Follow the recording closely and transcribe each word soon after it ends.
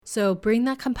So bring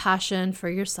that compassion for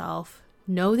yourself.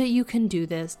 Know that you can do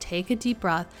this. Take a deep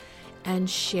breath and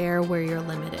share where your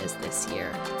limit is this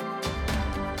year.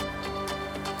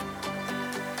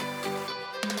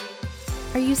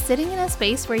 Are you sitting in a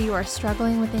space where you are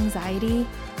struggling with anxiety?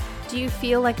 Do you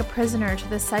feel like a prisoner to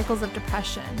the cycles of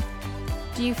depression?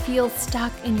 Do you feel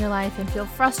stuck in your life and feel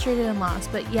frustrated and lost,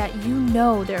 but yet you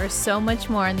know there is so much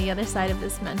more on the other side of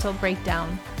this mental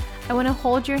breakdown? I want to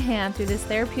hold your hand through this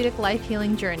therapeutic life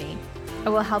healing journey. I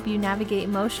will help you navigate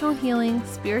emotional healing,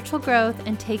 spiritual growth,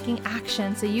 and taking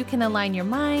action so you can align your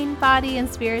mind, body, and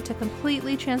spirit to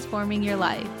completely transforming your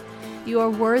life. You are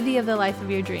worthy of the life of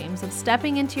your dreams, of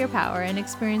stepping into your power and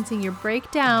experiencing your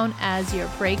breakdown as your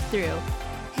breakthrough.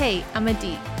 Hey, I'm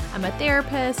Adit. I'm a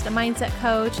therapist, a mindset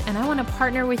coach, and I want to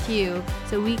partner with you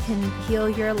so we can heal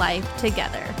your life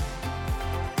together.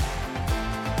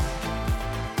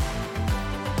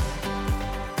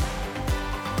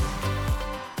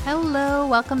 Hello,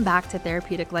 welcome back to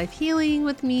Therapeutic Life Healing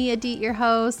with me, Adit, your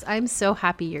host. I'm so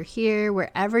happy you're here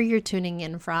wherever you're tuning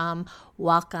in from.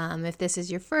 Welcome. If this is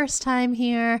your first time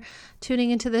here,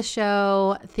 tuning into the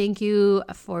show, thank you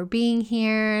for being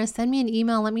here. Send me an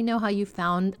email. Let me know how you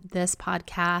found this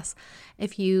podcast.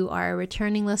 If you are a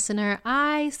returning listener,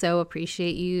 I so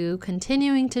appreciate you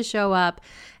continuing to show up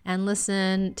and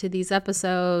listen to these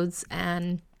episodes.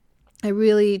 And I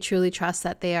really, truly trust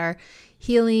that they are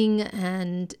healing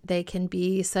and they can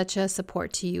be such a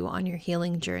support to you on your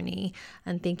healing journey.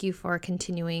 And thank you for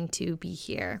continuing to be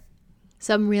here.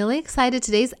 So I'm really excited.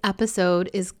 Today's episode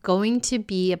is going to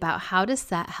be about how to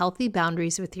set healthy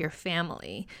boundaries with your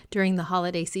family during the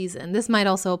holiday season. This might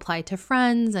also apply to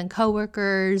friends and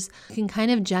coworkers. You can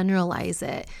kind of generalize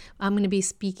it. I'm going to be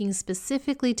speaking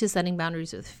specifically to setting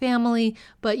boundaries with family,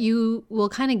 but you will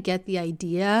kind of get the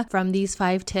idea from these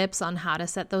 5 tips on how to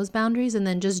set those boundaries and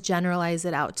then just generalize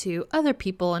it out to other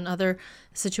people and other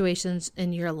situations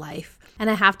in your life. And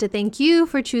I have to thank you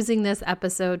for choosing this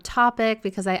episode topic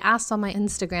because I asked on my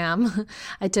Instagram,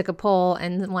 I took a poll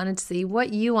and wanted to see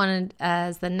what you wanted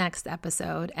as the next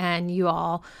episode. And you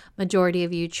all, majority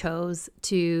of you chose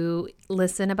to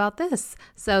listen about this.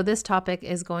 So this topic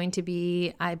is going to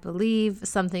be, I believe,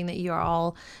 something that you're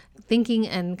all thinking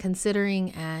and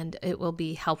considering, and it will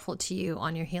be helpful to you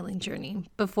on your healing journey.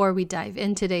 Before we dive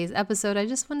in today's episode, I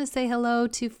just want to say hello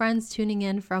to friends tuning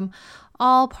in from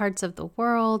all parts of the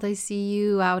world. I see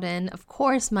you out in, of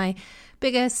course, my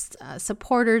biggest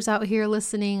supporters out here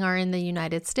listening are in the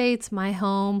United States, my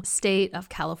home state of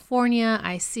California.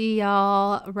 I see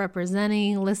y'all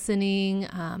representing, listening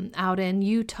out in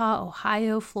Utah,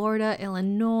 Ohio, Florida,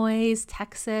 Illinois,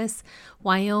 Texas,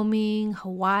 Wyoming,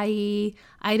 Hawaii,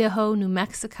 Idaho, New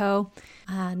Mexico,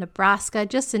 Nebraska,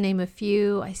 just to name a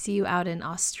few. I see you out in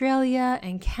Australia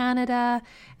and Canada,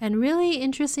 and really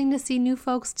interesting to see new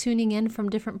folks tuning in from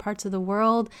different parts of the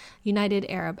world. United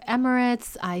Arab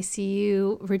Emirates, I see you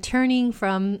returning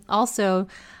from also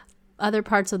other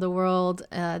parts of the world,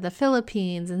 the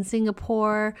Philippines and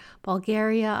Singapore,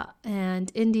 Bulgaria and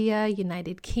India,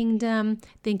 United Kingdom.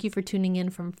 Thank you for tuning in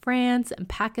from France and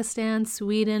Pakistan,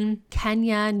 Sweden,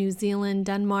 Kenya, New Zealand,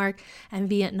 Denmark, and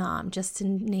Vietnam, just to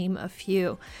name a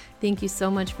few. Thank you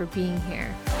so much for being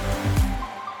here.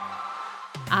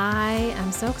 I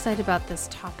am so excited about this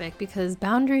topic because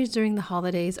boundaries during the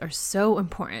holidays are so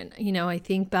important. You know, I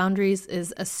think boundaries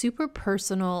is a super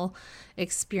personal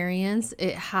experience.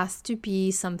 It has to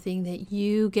be something that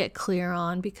you get clear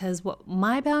on because what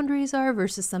my boundaries are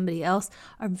versus somebody else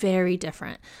are very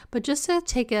different. But just to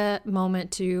take a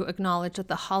moment to acknowledge that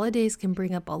the holidays can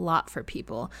bring up a lot for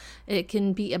people. It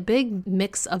can be a big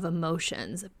mix of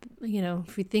emotions. You know,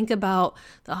 if we think about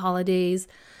the holidays,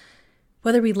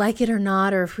 whether we like it or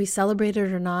not, or if we celebrate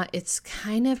it or not, it's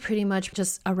kind of pretty much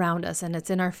just around us and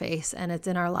it's in our face and it's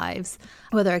in our lives,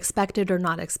 whether expected or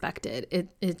not expected.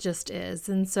 It just is.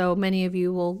 And so many of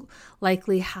you will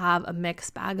likely have a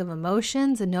mixed bag of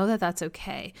emotions and know that that's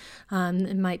okay.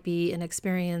 It might be an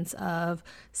experience of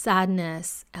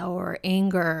sadness or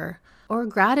anger or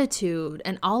gratitude,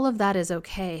 and all of that is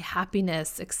okay.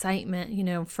 Happiness, excitement. You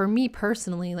know, for me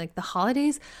personally, like the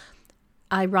holidays,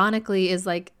 ironically, is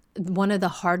like one of the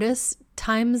hardest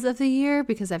times of the year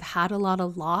because I've had a lot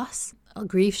of loss.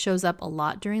 Grief shows up a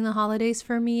lot during the holidays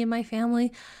for me and my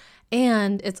family.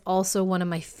 And it's also one of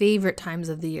my favorite times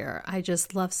of the year. I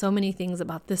just love so many things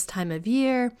about this time of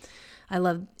year. I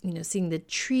love, seeing the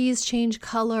trees change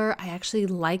color. I actually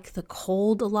like the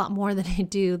cold a lot more than I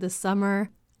do the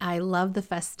summer. I love the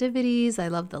festivities. I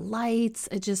love the lights.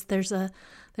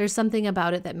 There's something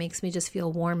about it that makes me just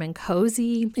feel warm and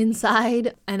cozy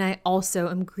inside. And I also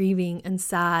am grieving and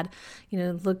sad,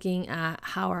 looking at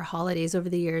how our holidays over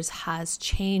the years has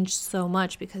changed so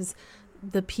much, because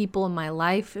the people in my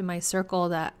life, in my circle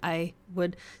that I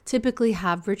would typically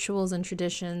have rituals and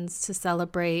traditions to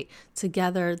celebrate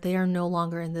together, they are no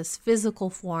longer in this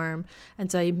physical form.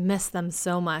 And so I miss them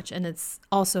so much. And it's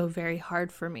also very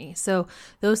hard for me. So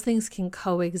those things can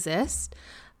coexist.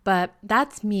 But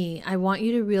that's me. I want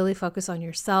you to really focus on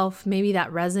yourself. Maybe that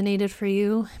resonated for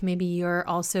you. Maybe you're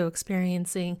also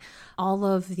experiencing all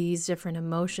of these different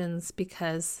emotions,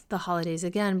 because the holidays,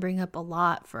 again, bring up a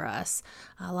lot for us.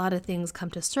 A lot of things come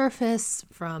to surface,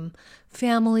 from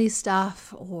family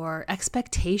stuff or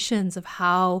expectations of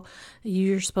how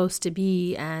you're supposed to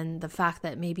be, and the fact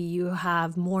that maybe you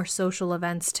have more social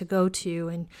events to go to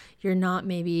and you're not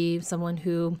maybe someone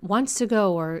who wants to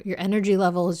go, or your energy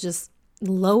level is just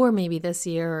lower maybe this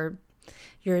year, or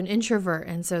you're an introvert,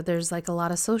 and so there's like a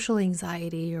lot of social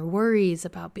anxiety or worries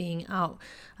about being out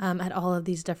at all of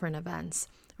these different events.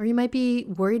 Or you might be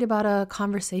worried about a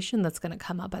conversation that's going to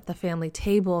come up at the family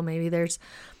table. Maybe there's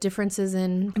differences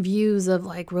in views of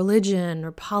like religion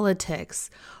or politics,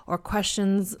 or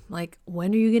questions like,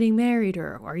 when are you getting married,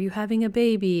 or are you having a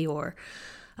baby, or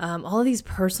all of these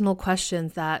personal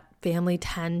questions that family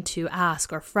tend to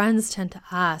ask, or friends tend to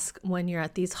ask when you're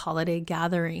at these holiday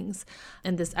gatherings,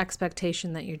 and this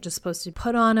expectation that you're just supposed to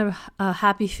put on a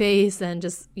happy face, and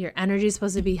just your energy is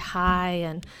supposed to be high,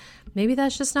 and maybe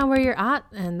that's just not where you're at,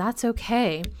 and that's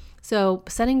okay. So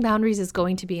setting boundaries is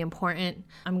going to be important.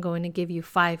 I'm going to give you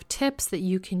 5 tips that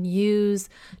you can use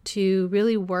to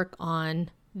really work on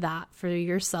that for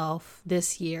yourself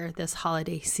this year, this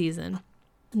holiday season.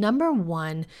 Number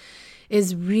 1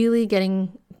 is really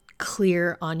getting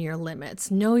clear on your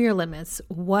limits. Know your limits.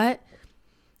 What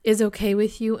is okay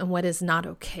with you and what is not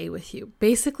okay with you.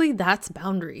 Basically, that's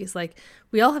boundaries. Like,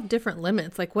 we all have different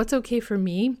limits. Like, what's okay for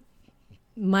me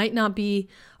might not be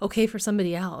okay for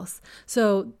somebody else.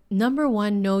 So number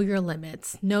 1, know your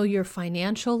limits. Know your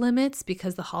financial limits,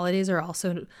 because the holidays are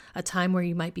also a time where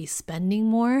you might be spending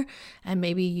more, and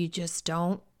maybe you just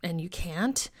don't and you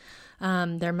can't.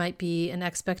 There might be an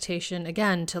expectation,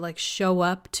 again, to like show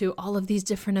up to all of these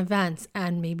different events,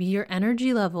 and maybe your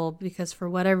energy level, because for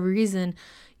whatever reason,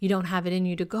 you don't have it in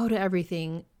you to go to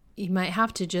everything. You might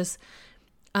have to just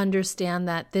understand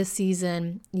that this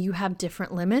season you have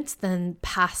different limits than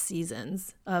past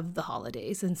seasons of the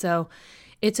holidays. And so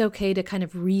it's okay to kind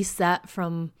of reset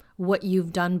from what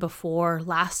you've done before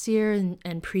last year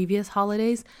and previous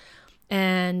holidays,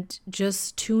 and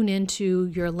just tune into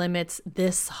your limits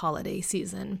this holiday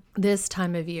season, this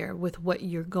time of year, with what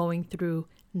you're going through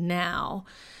now.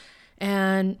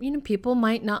 And, people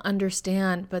might not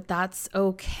understand, but that's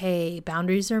okay.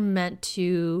 Boundaries are meant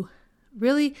to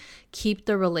really keep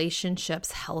the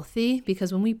relationships healthy,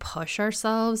 because when we push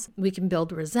ourselves, we can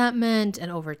build resentment,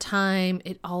 and over time,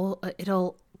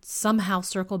 it'll somehow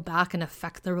circle back and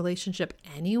affect the relationship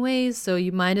anyways. So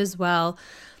you might as well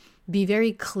be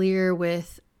very clear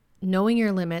with knowing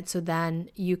your limits, so then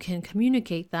you can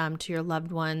communicate them to your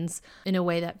loved ones in a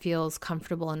way that feels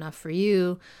comfortable enough for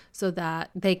you, so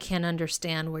that they can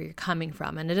understand where you're coming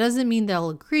from. And it doesn't mean they'll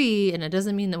agree, and it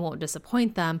doesn't mean that won't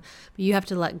disappoint them, but you have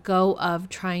to let go of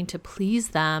trying to please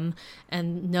them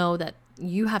and know that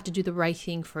you have to do the right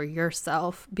thing for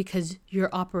yourself, because you're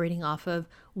operating off of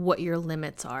what your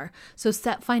limits are. So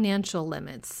set financial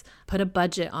limits. Put a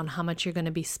budget on how much you're going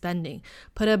to be spending.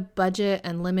 Put a budget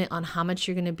and limit on how much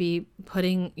you're going to be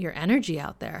putting your energy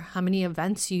out there, how many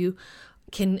events you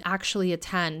can actually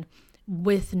attend,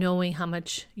 with knowing how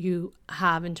much you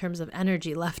have in terms of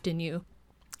energy left in you.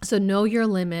 So know your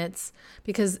limits,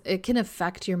 because it can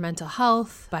affect your mental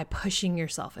health by pushing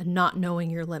yourself and not knowing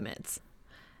your limits.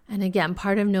 And again,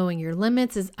 part of knowing your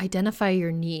limits is identify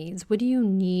your needs. What do you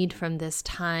need from this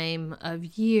time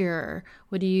of year?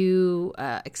 What do you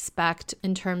expect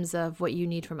in terms of what you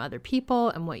need from other people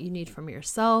and what you need from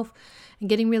yourself? And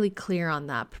getting really clear on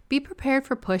that. Be prepared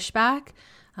for pushback,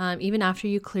 even after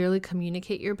you clearly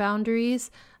communicate your boundaries.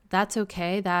 That's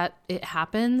okay, that it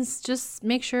happens. Just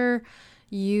make sure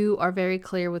you are very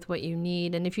clear with what you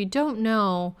need. And if you don't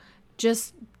know,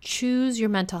 just choose your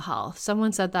mental health.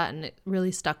 Someone said that and it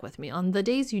really stuck with me. On the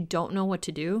days you don't know what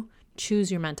to do,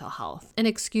 choose your mental health and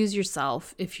excuse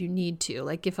yourself if you need to.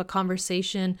 Like, if a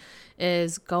conversation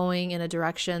is going in a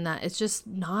direction that it's just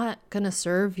not going to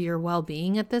serve your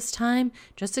well-being at this time,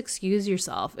 just excuse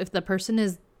yourself. If the person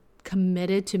is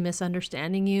committed to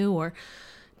misunderstanding you or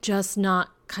just not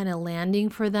kind of landing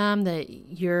for them, that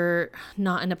you're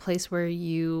not in a place where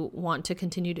you want to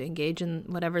continue to engage in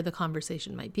whatever the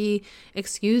conversation might be,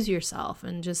 excuse yourself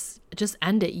and just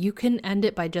end it. You can end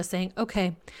it by just saying,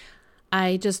 okay,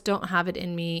 I just don't have it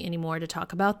in me anymore to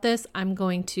talk about this. I'm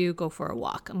going to go for a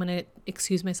walk. I'm going to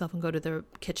excuse myself and go to the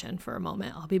kitchen for a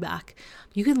moment. I'll be back.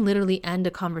 You can literally end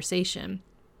a conversation.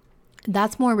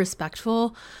 That's more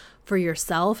respectful for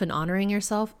yourself and honoring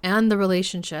yourself and the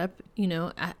relationship,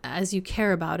 as you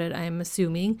care about it, I'm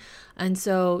assuming. And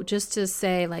so just to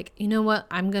say like, you know what,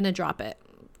 I'm going to drop it.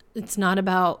 It's not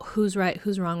about who's right,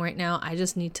 who's wrong right now. I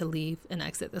just need to leave and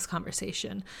exit this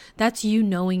conversation. That's you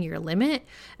knowing your limit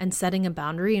and setting a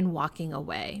boundary and walking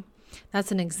away.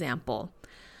 That's an example.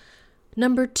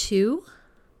 Number 2,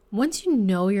 once you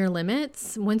know your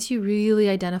limits, once you really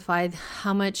identify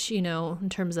how much, in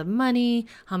terms of money,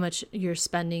 how much you're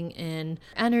spending in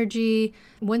energy,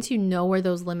 once you know where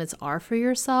those limits are for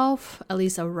yourself, at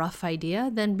least a rough idea,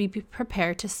 then be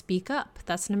prepared to speak up.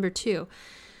 That's number 2.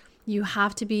 You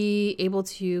have to be able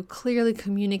to clearly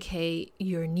communicate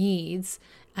your needs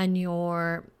and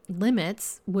your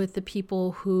limits with the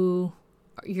people who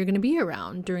you're going to be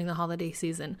around during the holiday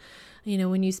season.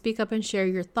 When you speak up and share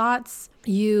your thoughts,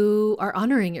 you are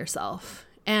honoring yourself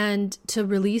and to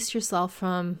release yourself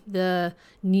from the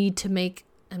need to make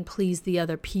and please the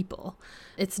other people.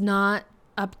 It's not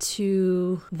up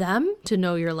to them to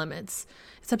know your limits.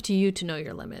 It's up to you to know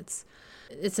your limits.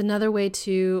 It's another way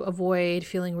to avoid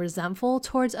feeling resentful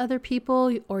towards other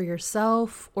people or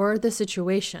yourself or the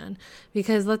situation.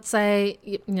 Because let's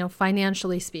say,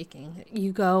 financially speaking,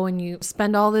 you go and you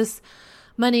spend all this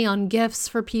money on gifts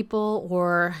for people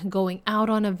or going out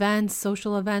on events,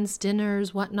 social events,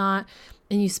 dinners, whatnot,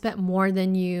 and you spent more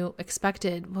than you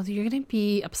expected. Well, you're going to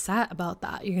be upset about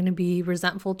that. You're going to be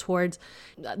resentful towards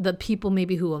the people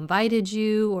maybe who invited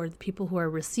you or the people who are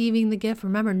receiving the gift.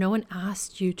 Remember, no one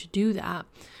asked you to do that.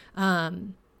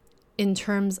 In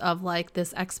terms of like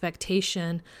this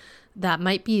expectation that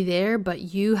might be there, but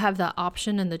you have the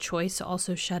option and the choice to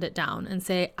also shut it down and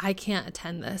say, I can't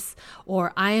attend this,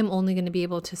 or I am only going to be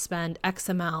able to spend X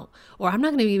amount, or I'm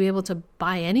not going to be able to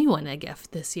buy anyone a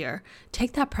gift this year.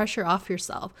 Take that pressure off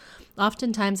yourself.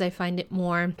 Oftentimes I find it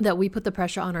more that we put the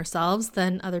pressure on ourselves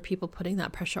than other people putting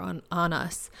that pressure on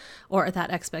us or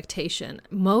that expectation.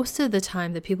 Most of the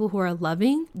time, the people who are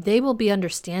loving, they will be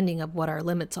understanding of what our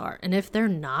limits are. And if they're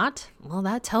not, well,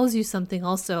 that tells you something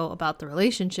also about the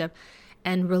relationship.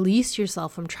 And release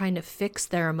yourself from trying to fix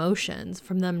their emotions,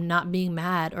 from them not being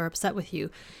mad or upset with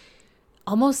you.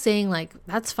 Almost saying like,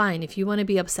 that's fine if you want to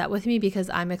be upset with me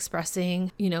because I'm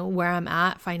expressing, where I'm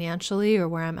at financially or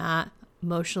where I'm at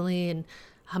emotionally and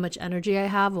how much energy I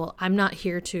have. Well, I'm not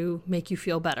here to make you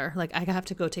feel better. Like I have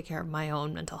to go take care of my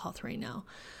own mental health right now.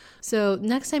 So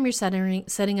next time you're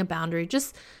setting a boundary,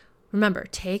 just remember,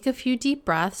 take a few deep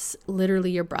breaths. Literally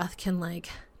your breath can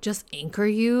just anchor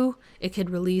you. It could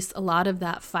release a lot of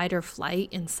that fight or flight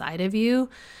inside of you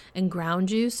and ground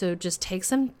you. So just take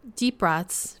some deep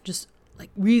breaths, just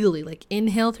really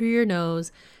inhale through your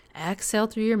nose, exhale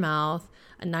through your mouth,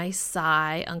 a nice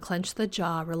sigh, unclench the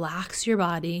jaw, relax your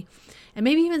body, and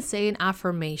maybe even say an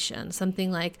affirmation,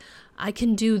 something like, I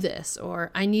can do this,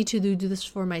 or I need to do this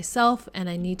for myself, and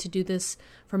I need to do this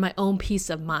for my own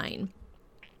peace of mind.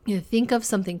 Think of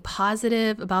something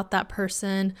positive about that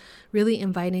person, really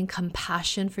inviting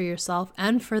compassion for yourself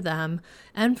and for them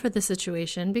and for the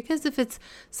situation. Because if it's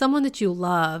someone that you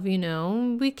love,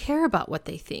 we care about what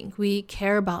they think. We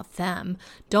care about them.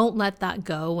 Don't let that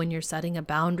go when you're setting a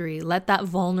boundary. Let that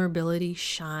vulnerability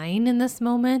shine in this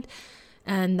moment.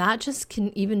 And that just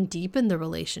can even deepen the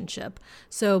relationship.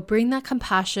 So bring that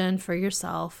compassion for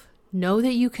yourself. Know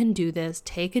that you can do this.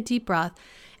 Take a deep breath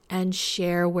and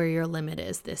share where your limit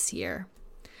is this year.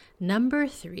 Number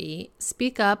 3,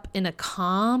 speak up in a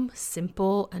calm,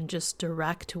 simple, and just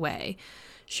direct way.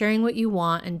 Sharing what you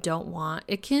want and don't want.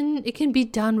 It can be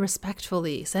done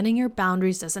respectfully. Setting your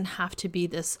boundaries doesn't have to be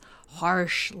this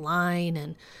harsh line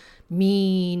and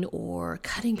mean or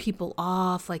cutting people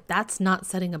off. That's not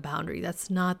setting a boundary. That's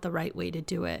not the right way to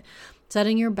do it.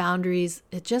 Setting your boundaries,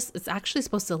 it's actually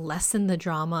supposed to lessen the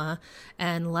drama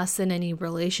and lessen any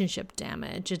relationship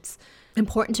damage. It's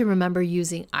important to remember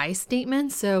using I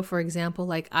statements. So for example,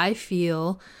 I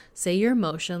feel, say your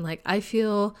emotion, I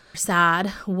feel sad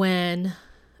when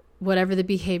whatever the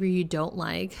behavior you don't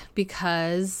like,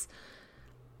 because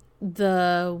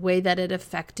the way that it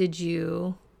affected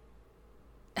you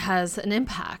has an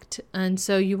impact. And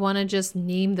so you want to just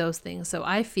name those things. So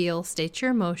I feel, state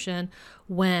your emotion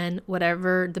when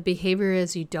whatever the behavior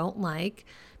is you don't like,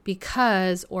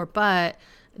 because or but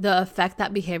the effect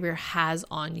that behavior has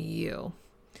on you.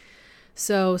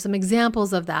 So some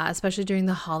examples of that, especially during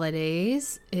the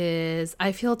holidays, is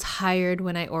I feel tired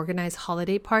when I organize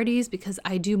holiday parties because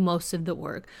I do most of the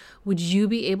work. Would you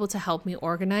be able to help me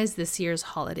organize this year's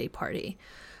holiday party?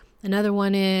 Another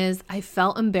one is I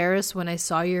felt embarrassed when I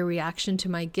saw your reaction to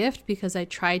my gift because I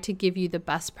tried to give you the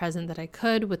best present that I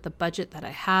could with the budget that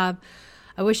I have.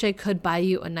 I wish I could buy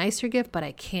you a nicer gift, but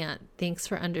I can't. Thanks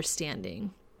for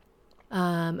understanding.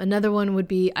 Another one would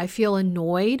be I feel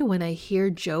annoyed when I hear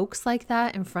jokes like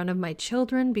that in front of my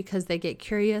children because they get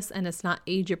curious and it's not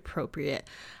age appropriate.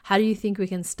 How do you think we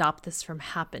can stop this from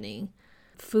happening?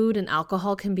 Food and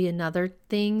alcohol can be another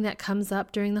thing that comes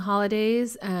up during the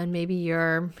holidays, and maybe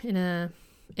you're in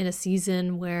a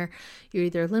season where you're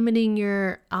either limiting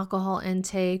your alcohol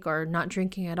intake or not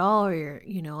drinking at all, or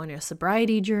you're on your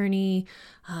sobriety journey.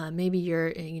 Maybe you're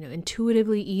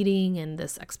intuitively eating and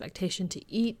this expectation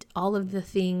to eat all of the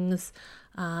things.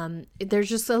 There's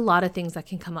just a lot of things that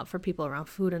can come up for people around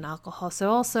food and alcohol.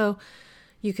 So also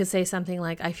you could say something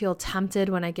like, I feel tempted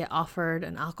when I get offered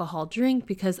an alcohol drink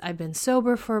because I've been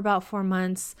sober for about 4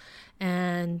 months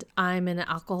and I'm in an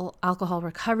alcohol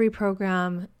recovery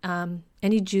program.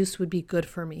 Any juice would be good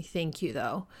for me. Thank you,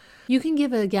 though. You can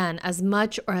give, again, as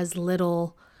much or as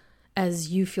little as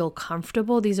you feel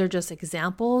comfortable. These are just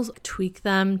examples. Tweak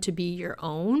them to be your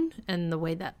own and the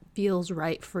way that feels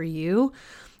right for you.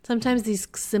 Sometimes these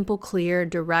simple, clear,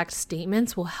 direct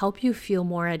statements will help you feel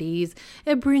more at ease.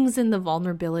 It brings in the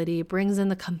vulnerability, it brings in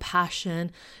the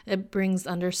compassion, it brings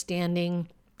understanding,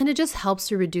 and it just helps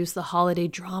to reduce the holiday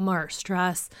drama or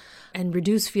stress and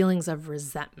reduce feelings of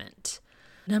resentment.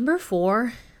 Number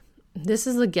 4, this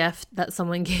is a gift that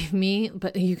someone gave me,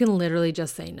 but you can literally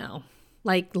just say no.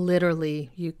 Like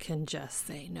literally, you can just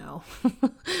say no.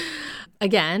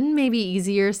 Again, maybe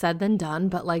easier said than done,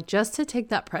 but like just to take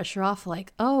that pressure off,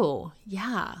 like, oh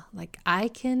yeah, like I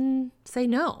can say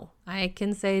no. I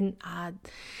can say,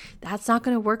 that's not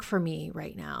going to work for me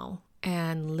right now.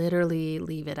 And literally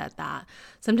leave it at that.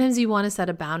 Sometimes you want to set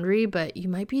a boundary, but you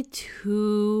might be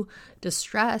too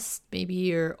distressed. Maybe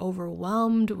you're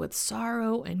overwhelmed with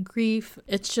sorrow and grief.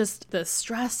 It's just the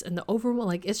stress and the overwhelm.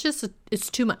 Like it's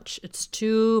too much. It's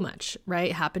too much,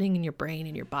 right? Happening in your brain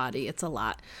and your body. It's a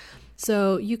lot.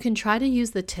 So you can try to use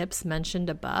the tips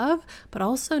mentioned above, but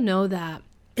also know that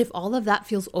if all of that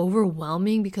feels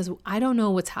overwhelming, because I don't know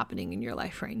what's happening in your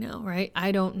life right now, right?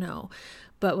 I don't know.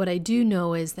 But what I do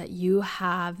know is that you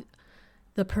have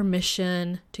the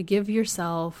permission to give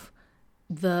yourself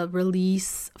the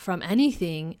release from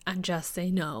anything and just say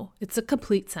no. It's a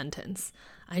complete sentence.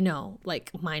 I know,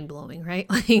 like mind-blowing, right?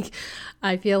 Like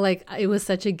I feel like it was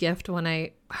such a gift when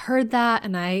I heard that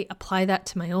and I apply that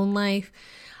to my own life.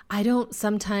 I don't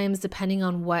sometimes, depending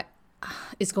on what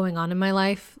is going on in my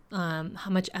life, how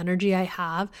much energy I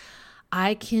have,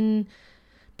 I can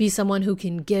be someone who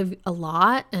can give a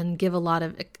lot and give a lot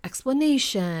of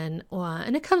explanation,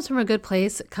 and it comes from a good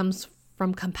place. It comes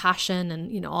from compassion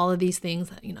and, all of these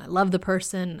things. I love the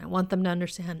person and I want them to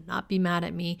understand, not be mad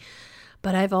at me.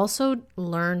 But I've also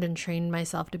learned and trained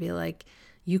myself to be like,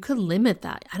 you could limit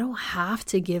that. I don't have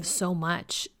to give so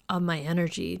much of my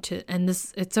energy to, and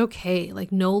this, it's okay.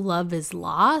 Like no love is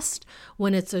lost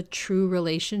when it's a true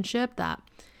relationship that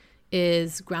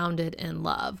is grounded in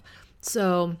love.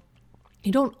 So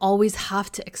you don't always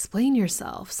have to explain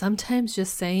yourself. Sometimes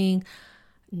just saying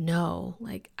no,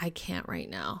 like I can't right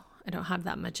now. I don't have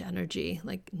that much energy.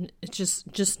 Like it's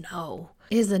just no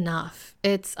is enough.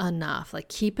 It's enough. Like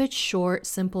keep it short,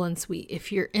 simple, and sweet.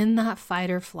 If you're in that fight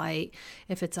or flight,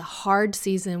 if it's a hard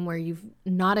season where you've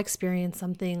not experienced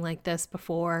something like this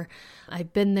before,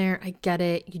 I've been there. I get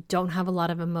it. You don't have a lot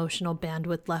of emotional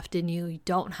bandwidth left in you. You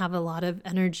don't have a lot of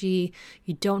energy.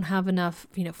 You don't have enough,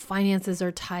 finances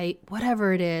are tight,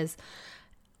 whatever it is.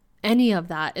 Any of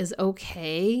that is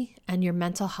okay, and your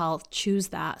mental health, choose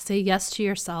that. Say yes to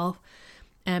yourself,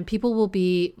 and people will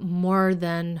be more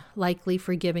than likely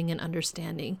forgiving and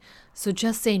understanding. So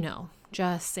just say no.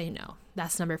 Just say no.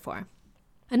 That's number 4.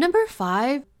 And number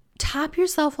 5, tap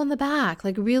yourself on the back.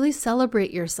 Like really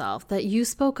celebrate yourself that you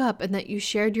spoke up and that you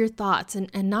shared your thoughts,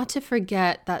 and not to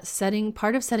forget that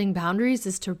part of setting boundaries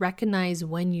is to recognize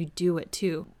when you do it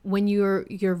too. When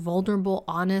you're vulnerable,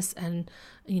 honest, and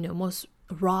most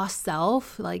raw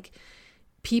self, like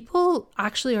people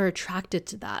actually are attracted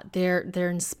to that. They're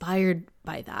inspired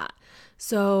by that.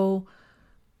 So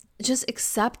just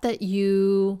accept that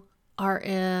you are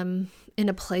in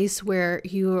a place where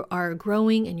you are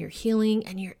growing and you're healing,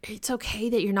 and it's okay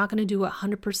that you're not going to do it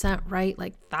 100% right.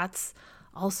 Like that's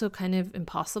also kind of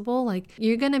impossible. Like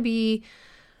you're going to be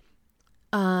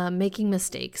making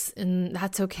mistakes, and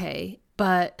that's okay.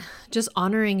 But just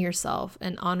honoring yourself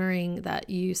and honoring that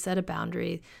you set a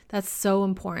boundary, that's so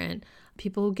important.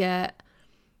 People get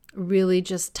really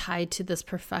just tied to this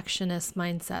perfectionist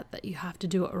mindset that you have to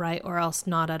do it right or else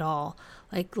not at all.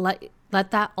 Like let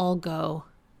that all go.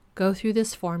 Go through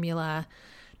this formula.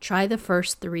 Try the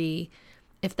first 3.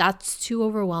 If that's too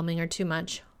overwhelming or too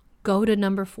much, go to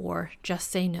number 4,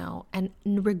 just say no. And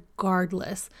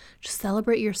regardless, just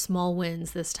celebrate your small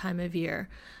wins this time of year.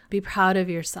 Be proud of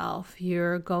yourself.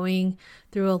 You're going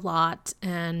through a lot,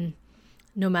 and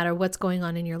no matter what's going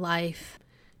on in your life,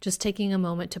 just taking a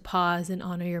moment to pause and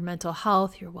honor your mental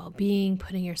health, your well-being,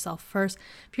 putting yourself first.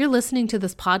 If you're listening to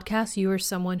this podcast, you are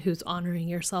someone who's honoring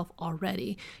yourself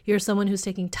already. You're someone who's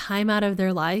taking time out of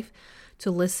their life to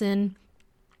listen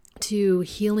to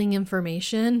healing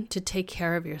information, to take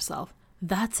care of yourself.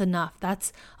 That's enough.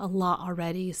 That's a lot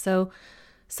already. So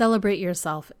celebrate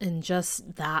yourself in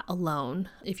just that alone.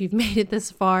 If you've made it this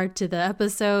far to the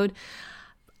episode,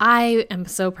 I am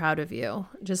so proud of you.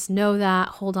 Just know that,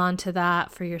 hold on to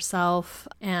that for yourself.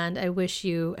 And I wish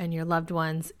you and your loved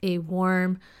ones a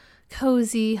warm,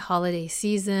 cozy holiday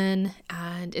season.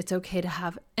 And it's okay to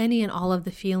have any and all of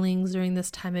the feelings during this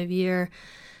time of year.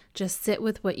 Just sit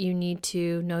with what you need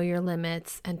to, know your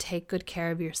limits, and take good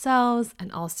care of yourselves and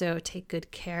also take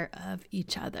good care of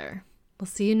each other. We'll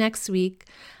see you next week.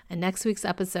 And next week's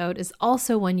episode is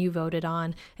also one you voted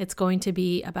on. It's going to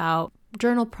be about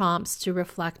journal prompts to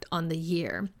reflect on the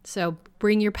year. So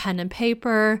bring your pen and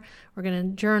paper. We're going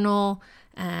to journal.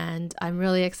 And I'm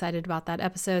really excited about that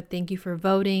episode. Thank you for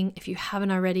voting. If you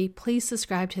haven't already, please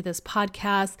subscribe to this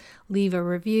podcast, leave a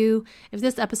review. If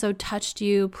this episode touched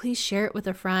you, please share it with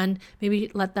a friend. Maybe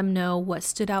let them know what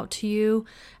stood out to you,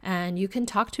 and you can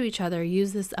talk to each other.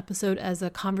 Use this episode as a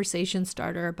conversation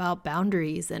starter about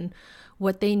boundaries and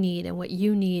what they need and what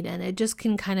you need. And it just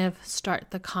can kind of start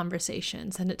the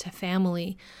conversation. Send it to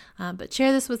family, but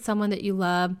share this with someone that you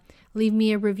love. Leave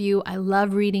me a review. I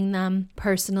love reading them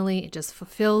personally. It just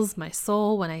fulfills my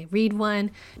soul when I read one.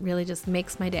 It really just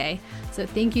makes my day. So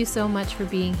thank you so much for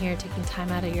being here, taking time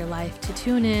out of your life to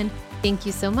tune in. Thank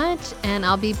you so much, and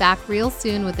I'll be back real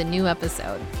soon with a new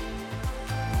episode.